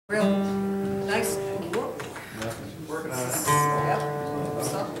Real nice. Working on it. Yep.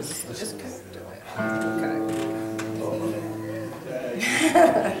 Something just kept doing it.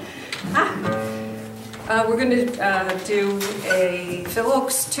 Okay. We're going to do a Phil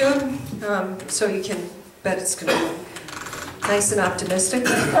Ochs tune, so you can bet it's going to be nice and optimistic.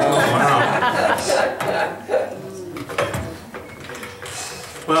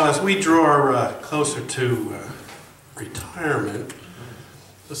 Well, as we draw closer to retirement,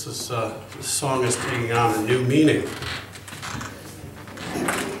 this song is taking on a new meaning.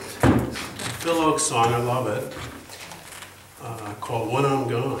 Phil Ochs song, I love it, called When I'm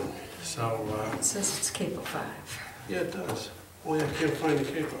Gone. So, It says it's Capo 5. yeah, it does. Oh yeah, I can't find the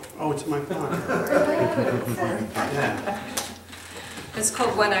capo. Oh, it's in my pocket. Yeah. It's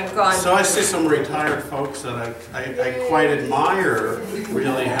called When I'm Gone. So I see some retired folks that I quite admire,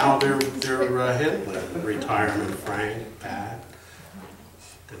 really, how they're handling retirement. Frank, Pat,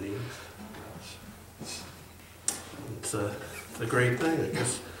 Denise. It's a great thing. I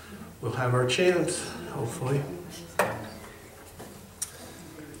guess we'll have our chance, hopefully.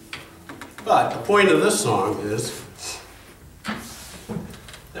 But the point of this song is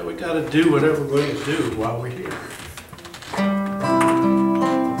that we got to do whatever we're going to do while we're here.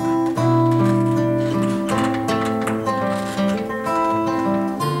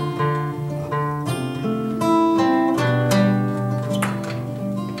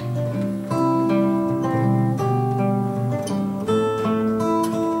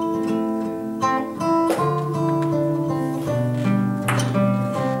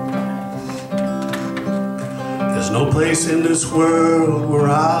 There's no place in this world where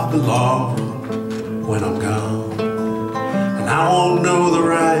I belong when I'm gone, and I won't know the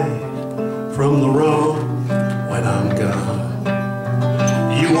right from the wrong when I'm gone.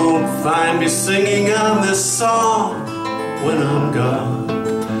 You won't find me singing on this song when I'm gone,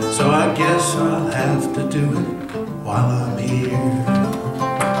 so I guess I'll have to do it while I'm here.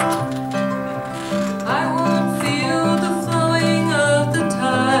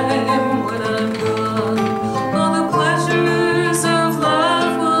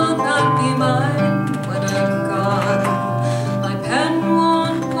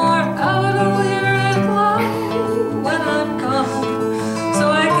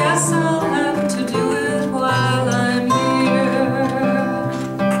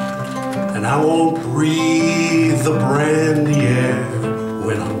 And I won't breathe the brandy air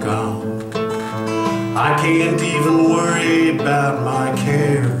when I'm gone. I can't even worry about my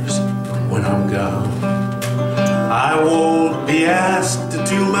cares when I'm gone. I won't be asked to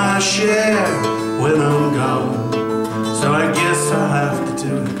do my share when I'm gone, so I guess I'll have to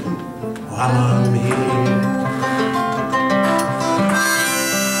do it while I'm here.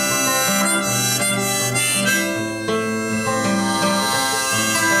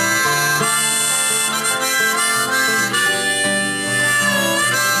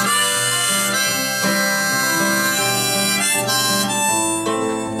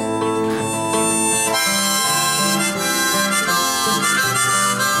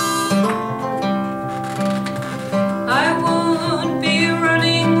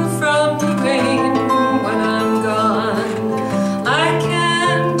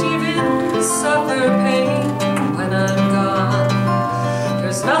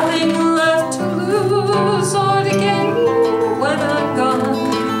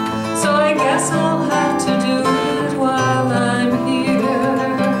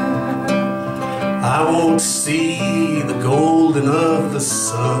 I won't see the golden of the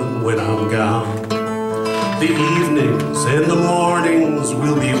sun when I'm gone. The evenings and the mornings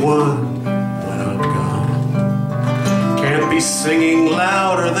will be one when I'm gone. Can't be singing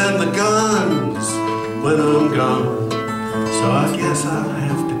louder than the guns when I'm gone, so I guess I'll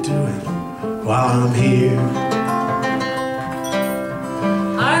have to do it while I'm here.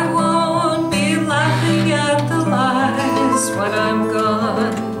 I won't be laughing at the lies when I'm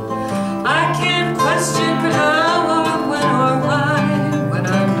gone. I can't question how or when or why when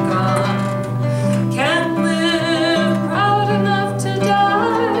I'm gone. Can't live proud enough to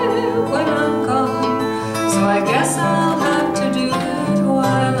die when I'm gone, so I guess I'll have to do it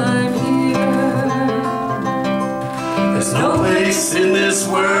while I'm here. There's no place in this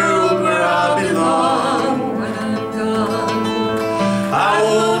world where I belong when I'm gone. I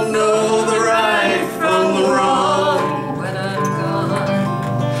won't know the right from the wrong when I'm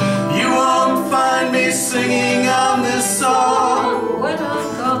gone. You won't find me singing on this song when I'm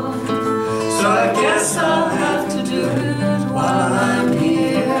gone, so I guess I'll have to do it while I'm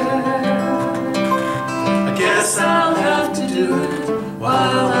here. I guess I'll have to do it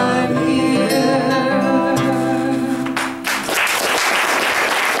while I'm here.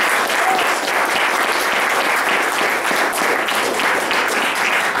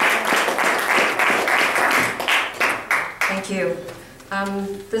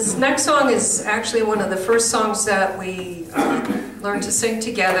 This next song is actually one of the first songs that we learned to sing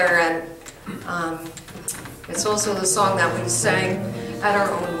together, and it's also the song that we sang at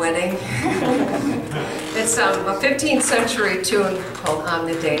our own wedding. It's a 15th century tune called On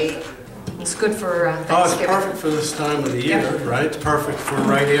the Day. It's good for Thanksgiving. Oh, it's perfect for this time of the year, Yeah. right? It's perfect for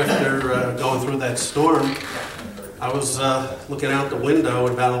right after going through that storm. I was looking out the window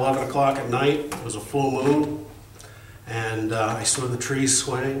at about 11 o'clock at night. It was a full moon, and I saw the trees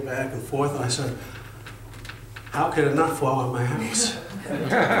swaying back and forth, and I said, how could it not fall on my house?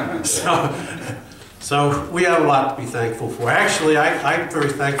 So we have a lot to be thankful for. Actually, I'm very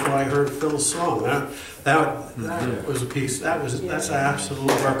thankful I heard Phil's song. That was a piece, that's an absolute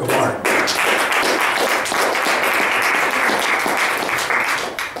work of art.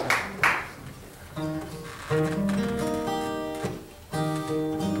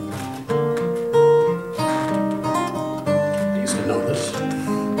 I used to know this.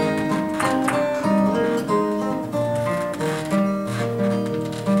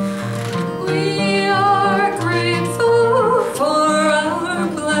 We are grateful for our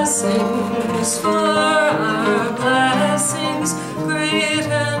blessings, great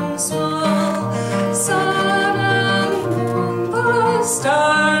and small, sun and moon, the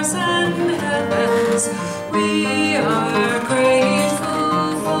stars and heavens. We are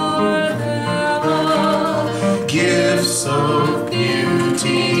grateful for them all. Gifts of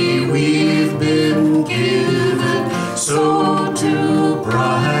beauty we've been given, so to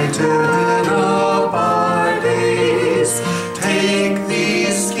brighten up our days. Take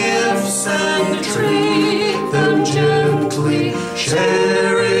these gifts and treat them gently,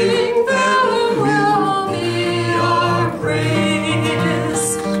 sharing them will be our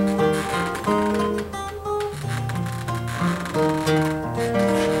praise.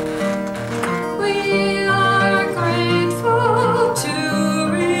 We are grateful to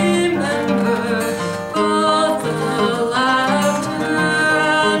remember both the laughter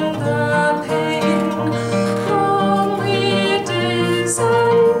and the pain, lonely days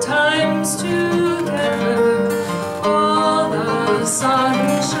and times together, all the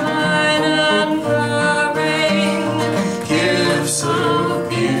sunshine and the rain. Gifts of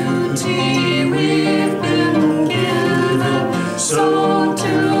beauty we've been given, so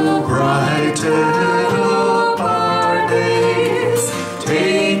to brighten up our days.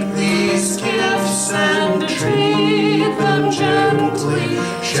 Take these gifts and treat them gently,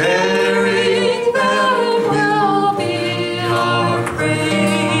 sharing them will be our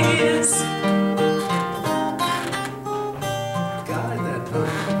praise. Got it that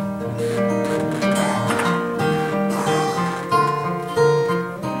time.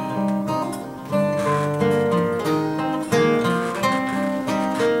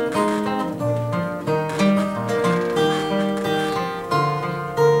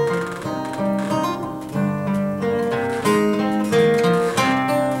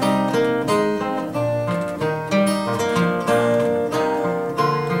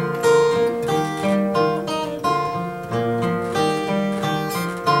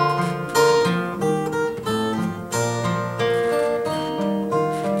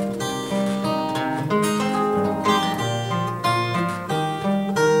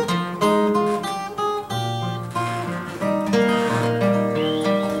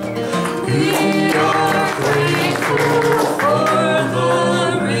 We are grateful for the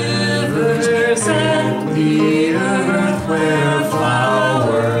rivers and the earth where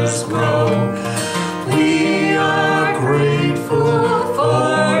flowers grow. We are grateful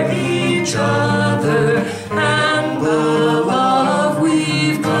for each other and the love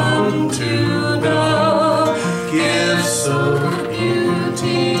we've come to know. Gifts of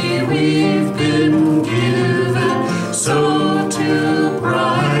beauty we've been given, so to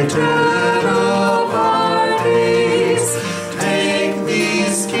brighten up our days. Take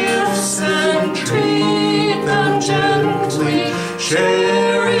these gifts and treat them gently, share